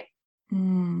fire, right?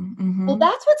 Mm-hmm. Well,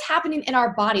 that's what's happening in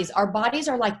our bodies. Our bodies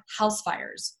are like house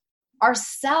fires. Our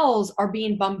cells are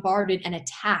being bombarded and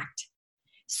attacked.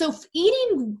 So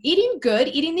eating good,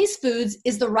 eating these foods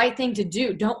is the right thing to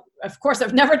do. Of course,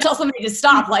 I've never tell somebody to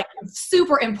stop, like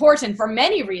super important for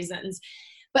many reasons,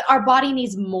 but our body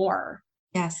needs more.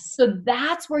 Yes. So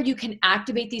that's where you can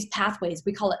activate these pathways.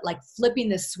 We call it like flipping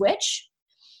the switch.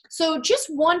 So just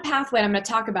one pathway I'm going to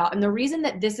talk about. And the reason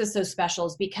that this is so special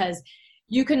is because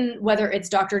you can, whether it's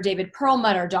Dr. David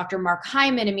Perlmutter or Dr. Mark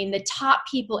Hyman, the top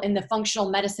people in the functional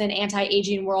medicine,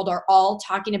 anti-aging world are all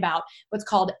talking about what's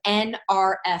called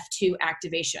NRF2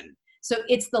 activation. So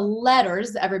it's the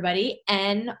letters, everybody,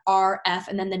 N, R, F,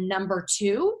 and then the number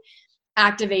 2,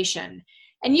 activation.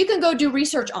 And you can go do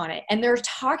research on it. And they're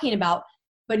talking about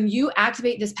when you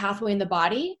activate this pathway in the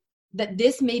body, that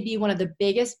this may be one of the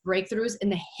biggest breakthroughs in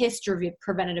the history of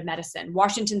preventative medicine.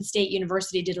 Washington State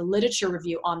University did a literature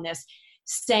review on this,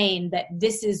 saying that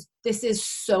this is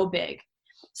so big.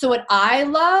 So what I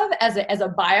love as a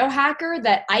biohacker,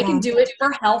 that I can do it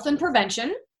for health and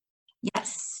prevention.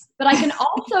 Yes. But I can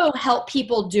also help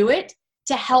people do it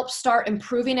to help start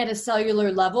improving at a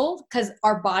cellular level, because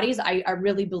our bodies, I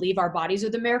really believe our bodies are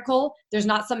the miracle. There's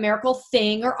not some miracle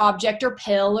thing or object or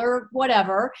pill or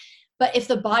whatever. But if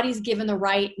the body's given the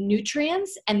right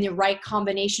nutrients and the right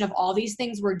combination of all these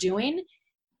things we're doing,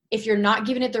 if you're not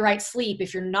giving it the right sleep,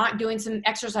 if you're not doing some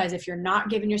exercise, if you're not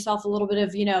giving yourself a little bit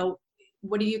of,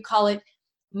 what do you call it?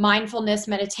 Mindfulness,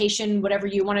 meditation, whatever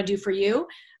you want to do for you,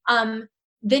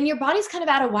 then your body's kind of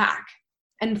out of whack.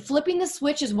 And flipping the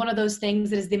switch is one of those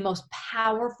things that is the most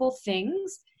powerful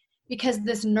things, because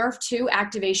this NRF2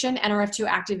 activation, NRF2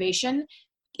 activation,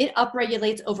 it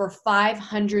upregulates over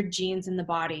 500 genes in the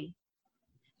body.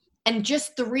 And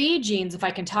just 3 genes, if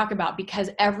I can talk about, because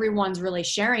everyone's really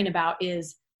sharing about,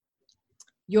 is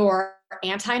your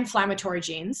anti-inflammatory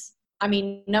genes. I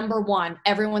mean, number 1,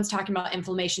 everyone's talking about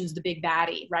inflammation is the big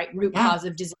baddie, right? Root cause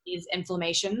of disease,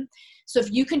 inflammation. So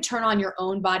if you can turn on your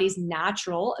own body's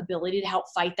natural ability to help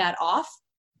fight that off,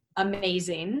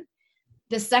 amazing.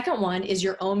 The second one is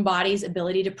your own body's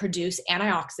ability to produce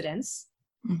antioxidants.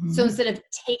 Mm-hmm. So instead of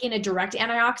taking a direct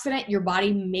antioxidant, your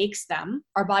body makes them.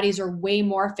 Our bodies are way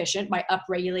more efficient by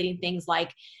upregulating things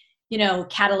like,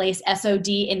 catalase,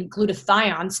 SOD, and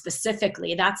glutathione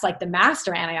specifically. That's like the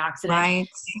master antioxidant. Right.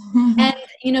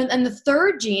 And the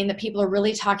third gene that people are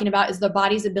really talking about is the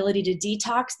body's ability to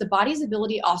detox, the body's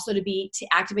ability also to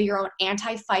activate your own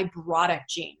anti-fibrotic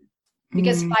gene.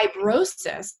 Because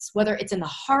fibrosis, whether it's in the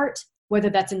heart, whether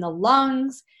that's in the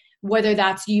lungs, whether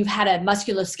that's you've had a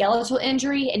musculoskeletal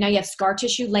injury and now you have scar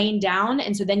tissue laying down,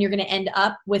 and so then you're going to end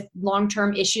up with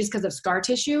long-term issues because of scar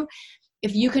tissue.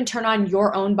 If you can turn on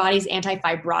your own body's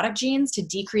anti-fibrotic genes to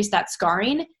decrease that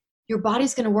scarring, your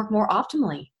body's going to work more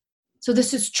optimally. So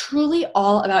this is truly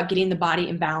all about getting the body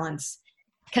in balance.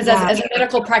 Because as a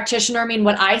medical practitioner, I mean,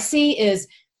 what I see is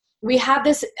we have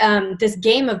this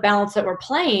game of balance that we're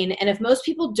playing. And if most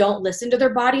people don't listen to their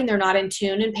body and they're not in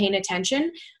tune and paying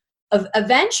attention,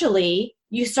 eventually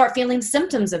you start feeling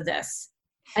symptoms of this.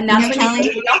 And that's when you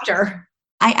go to the doctor.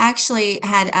 I actually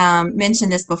had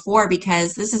mentioned this before,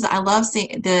 because I love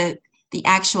seeing the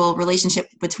actual relationship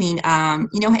between,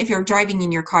 if you're driving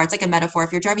in your car, it's like a metaphor.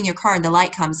 If you're driving your car and the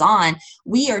light comes on,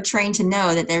 we are trained to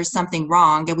know that there's something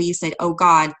wrong, and we say, oh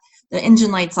God, the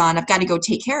engine light's on, I've got to go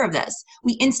take care of this.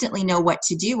 We instantly know what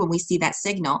to do when we see that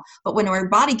signal. But when our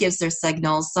body gives their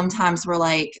signals, sometimes we're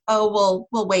like, oh,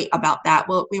 we'll wait about that.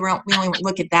 We only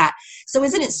look at that. So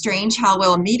isn't it strange how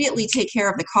we'll immediately take care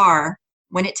of the car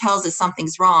when it tells us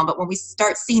something's wrong? But when we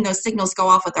start seeing those signals go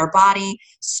off with our body,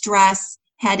 stress,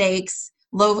 headaches,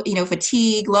 low,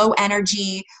 fatigue, low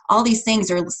energy, all these things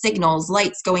are signals,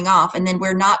 lights going off, and then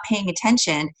we're not paying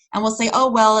attention, and we'll say, oh,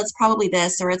 well, it's probably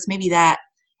this, or it's maybe that.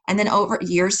 And then over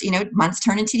years, months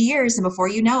turn into years, and before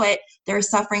you know it, they're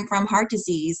suffering from heart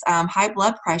disease, high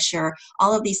blood pressure,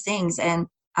 all of these things, and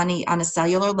on a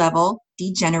cellular level,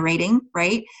 degenerating,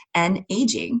 right, and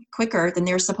aging quicker than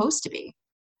they're supposed to be.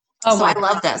 Oh, so I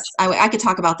love this. I could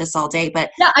talk about this all day,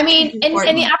 but yeah, I mean,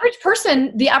 and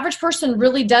the average person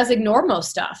really does ignore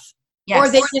most stuff. Yes.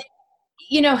 Or they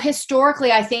just,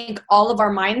 historically, I think all of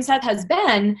our mindset has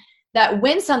been that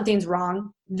when something's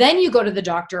wrong, then you go to the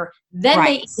doctor, then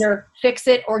they either fix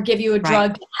it or give you a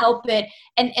drug to help it.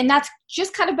 And that's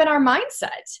just kind of been our mindset.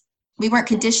 We weren't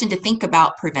conditioned to think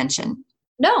about prevention.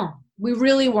 No, we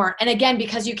really weren't. And again,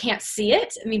 because you can't see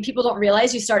it, I mean, people don't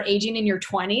realize you start aging in your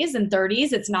 20s and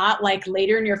 30s. It's not like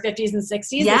later in your 50s and 60s.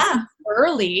 Yeah. It's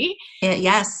early.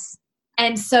 Yes.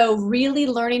 And so really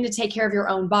learning to take care of your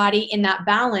own body in that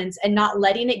balance and not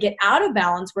letting it get out of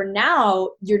balance where now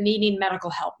you're needing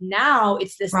medical help. Now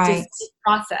it's this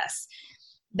process.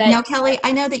 Now, Kelly,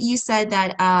 I know that you said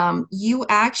that you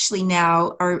actually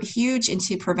now are huge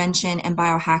into prevention and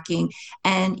biohacking,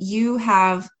 and you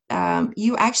have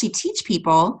you actually teach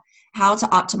people how to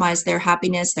optimize their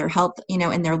happiness, their health,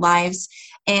 in their lives.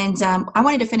 And I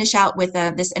wanted to finish out with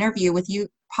this interview with you,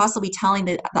 possibly telling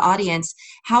the audience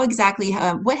how exactly,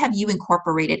 what have you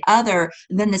incorporated other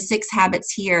than the 6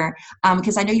 habits here?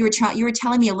 Because I know you were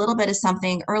telling me a little bit of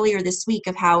something earlier this week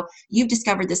of how you've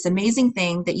discovered this amazing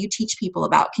thing that you teach people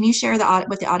about. Can you share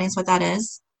with the audience what that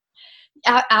is?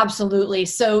 Absolutely.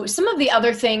 So some of the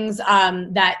other things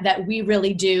that we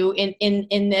really do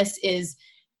in this is,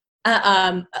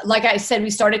 like I said, we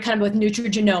started kind of with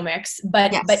nutrigenomics,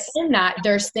 but Yes. in that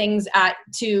there's things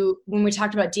when we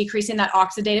talked about decreasing that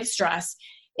oxidative stress,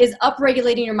 is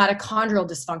upregulating your mitochondrial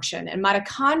dysfunction, and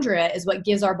mitochondria is what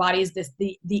gives our bodies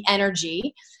the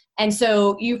energy. And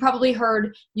so you probably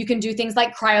heard you can do things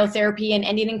like cryotherapy and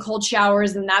ending in cold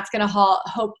showers, and that's going to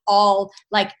hope all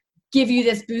like give you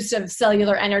this boost of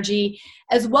cellular energy,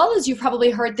 as well as you've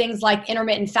probably heard things like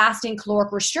intermittent fasting,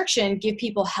 caloric restriction give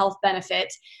people health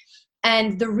benefit.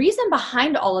 And the reason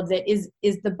behind all of it is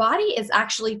the body is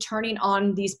actually turning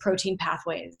on these protein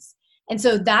pathways. And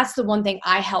so that's the one thing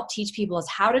I help teach people is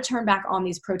how to turn back on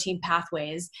these protein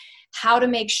pathways, how to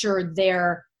make sure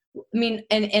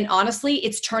and honestly,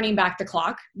 it's turning back the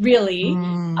clock, really,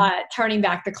 turning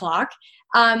back the clock.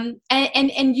 And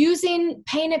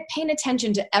paying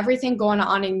attention to everything going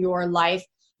on in your life,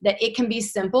 that it can be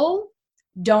simple.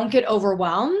 Don't get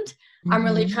overwhelmed. Mm-hmm. I'm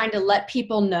really trying to let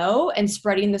people know and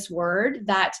spreading this word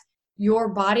that your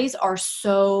bodies are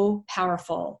so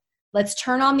powerful. Let's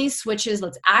turn on these switches.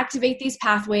 Let's activate these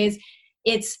pathways.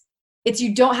 It's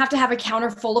you don't have to have a counter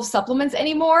full of supplements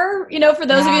anymore. For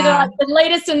those of you that are like the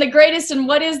latest and the greatest and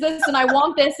what is this and I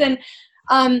want this and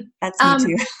that's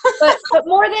me too. but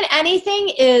more than anything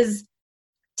is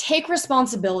take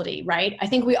responsibility, right? I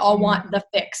think we all want the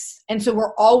fix. And so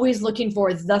we're always looking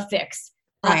for the fix,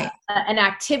 right? An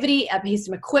activity, a piece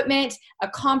of equipment, a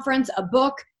conference, a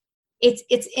book.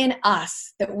 It's in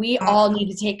us that we all need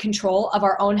to take control of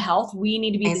our own health. We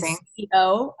need to be the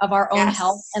CEO of our own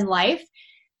health and life,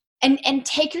 and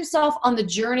take yourself on the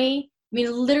journey. I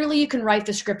mean, literally you can write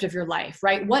the script of your life,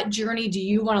 right? What journey do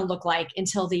you want to look like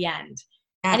until the end?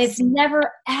 Yes. And it's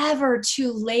never, ever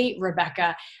too late,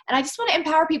 Rebecca. And I just want to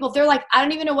empower people. If they're like, I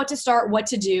don't even know what to start, what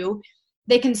to do,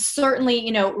 they can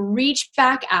certainly, reach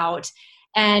back out.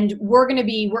 And we're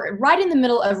right in the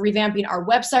middle of revamping our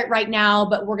website right now,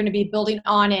 but we're going to be building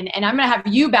on, and I'm going to have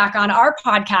you back on our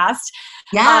podcast.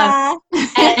 Yeah.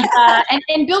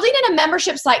 And building in a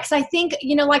membership site. Because I think,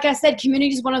 like I said,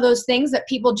 community is one of those things that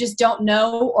people just don't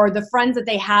know, or the friends that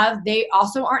they have, they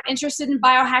also aren't interested in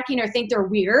biohacking or think they're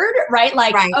weird, right?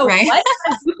 Like, right. What kind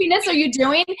of goofiness are you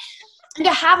doing? And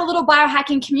to have a little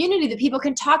biohacking community that people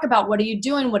can talk about, what are you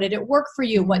doing? What did it work for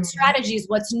you? What strategies?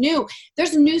 What's new?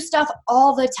 There's new stuff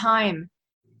all the time.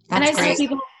 That's and I say to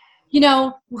people,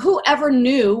 whoever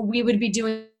knew we would be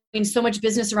doing so much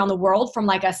business around the world from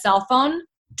like a cell phone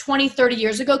 20, 30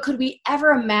 years ago? Could we ever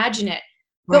imagine it?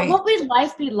 Right. But what would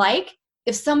life be like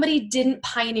if somebody didn't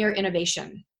pioneer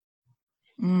innovation?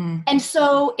 And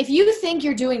so if you think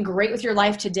you're doing great with your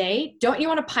life today, don't you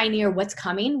want to pioneer what's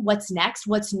coming, what's next,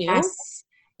 what's new?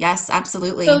 Yes,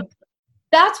 absolutely. So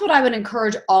that's what I would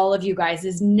encourage all of you guys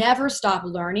is never stop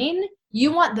learning.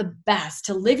 You want the best,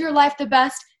 to live your life the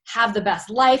best, have the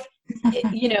best life,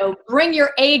 bring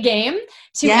your A game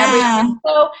to everything.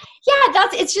 So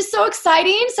it's just so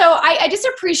exciting. So I just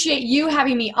appreciate you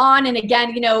having me on. And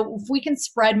again, if we can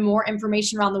spread more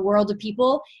information around the world to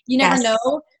people, you never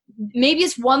know. Maybe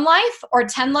it's one life or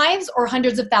 10 lives or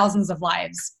hundreds of thousands of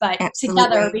lives, but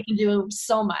together we can do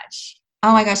so much.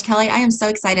 Oh my gosh, Kelly, I am so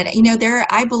excited.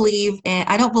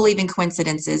 I don't believe in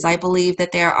coincidences. I believe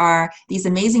that there are these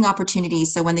amazing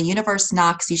opportunities. So when the universe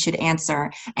knocks, you should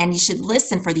answer, and you should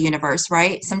listen for the universe,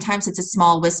 right? Sometimes it's a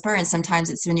small whisper and sometimes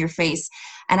it's in your face.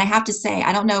 And I have to say,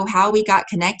 I don't know how we got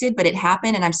connected, but it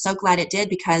happened. And I'm so glad it did,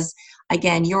 because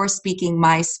again, you're speaking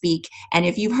my speak. And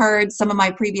if you've heard some of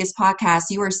my previous podcasts,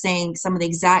 you are saying some of the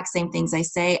exact same things I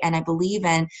say. And I believe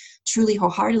in truly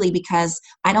wholeheartedly, because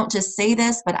I don't just say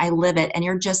this, but I live it. And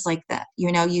you're just like that.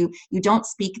 You don't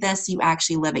speak this, you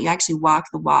actually live it. You actually walk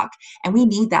the walk. And we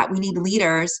need that. We need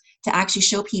leaders to actually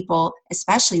show people,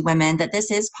 especially women, that this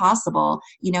is possible.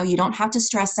 You don't have to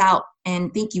stress out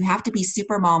and think you have to be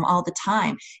super mom all the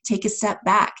time. Take a step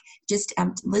back. Just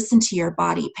listen to your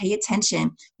body. Pay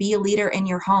attention. Be a leader in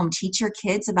your home. Teach your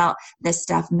kids about this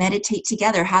stuff. Meditate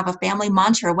together. Have a family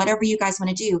mantra. Whatever you guys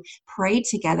want to do. Pray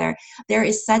together. There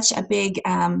is such a big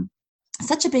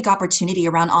opportunity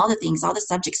around all the things, all the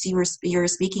subjects you were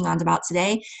speaking on about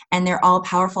today, and they're all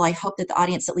powerful. I hope that the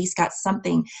audience at least got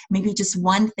something, maybe just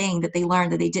one thing that they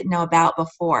learned that they didn't know about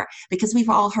before, because we've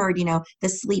all heard, the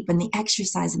sleep and the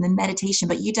exercise and the meditation,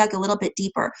 but you dug a little bit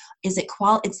deeper. It's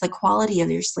the quality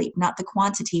of your sleep, not the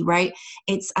quantity, right?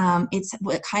 It's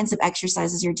what kinds of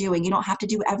exercises you're doing. You don't have to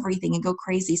do everything and go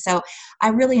crazy. So I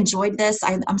really enjoyed this.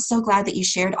 I'm so glad that you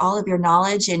shared all of your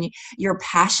knowledge and your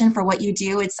passion for what you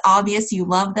do. It's obvious. this, you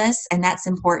love this, and that's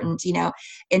important,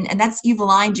 and that's, you've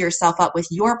aligned yourself up with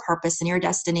your purpose and your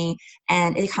destiny,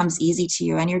 and it comes easy to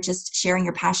you, and you're just sharing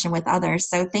your passion with others.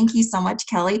 So thank you so much,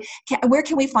 Kelly. Where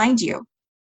can we find you?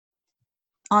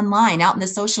 Online, out in the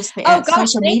social space,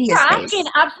 social media space. Asking.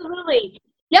 Absolutely.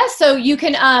 Yeah, so you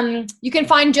can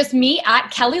find just me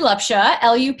at Kelly Lupsha,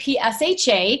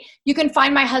 Lupsha. You can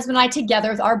find my husband and I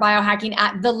together with our biohacking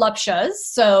at The Lupshas.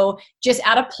 So just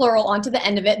add a plural onto the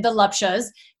end of it, The Lupshas.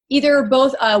 Either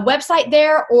both a website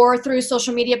there or through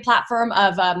social media platform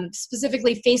of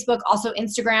specifically Facebook, also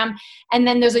Instagram. And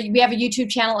then we have a YouTube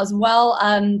channel as well.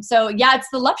 So yeah, it's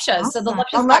The Lupshas. Awesome. So The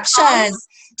Lupshas. The Lupshas.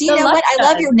 Do you know what? I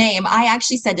love your name. I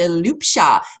actually said a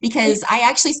Lupsha because I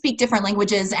actually speak different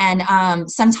languages, and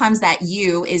sometimes that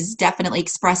U is definitely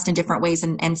expressed in different ways.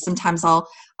 And sometimes I'll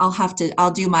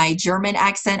do my German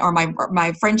accent or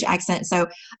my French accent. So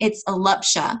it's a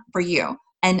Lupsha for you.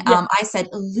 And I said,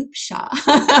 Lupsha.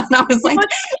 And I was like,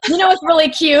 you know what's really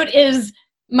cute is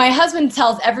my husband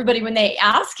tells everybody when they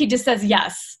ask, he just says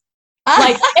yes.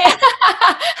 Yeah,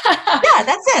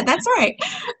 that's it. That's right.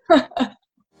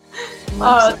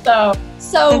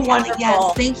 So wonderful.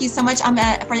 Yes, thank you so much.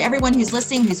 For everyone who's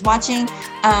listening, who's watching,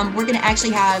 we're going to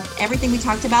actually have everything we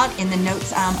talked about in the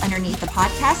notes underneath the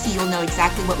podcast, so you'll know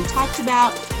exactly what we talked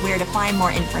about, where to find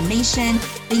more information.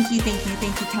 Thank you,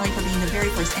 Kelly, for being the very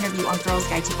first interview on Girls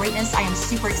Guide to Greatness. I am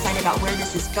super excited about where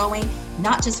this is going,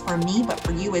 not just for me, but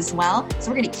for you as well.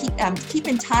 So we're going to keep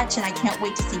in touch, and I can't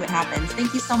wait to see what happens.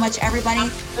 Thank you so much, everybody.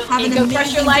 Have an amazing day.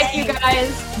 Crush your life, you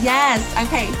guys. Yes.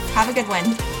 Okay. Have a good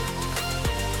one.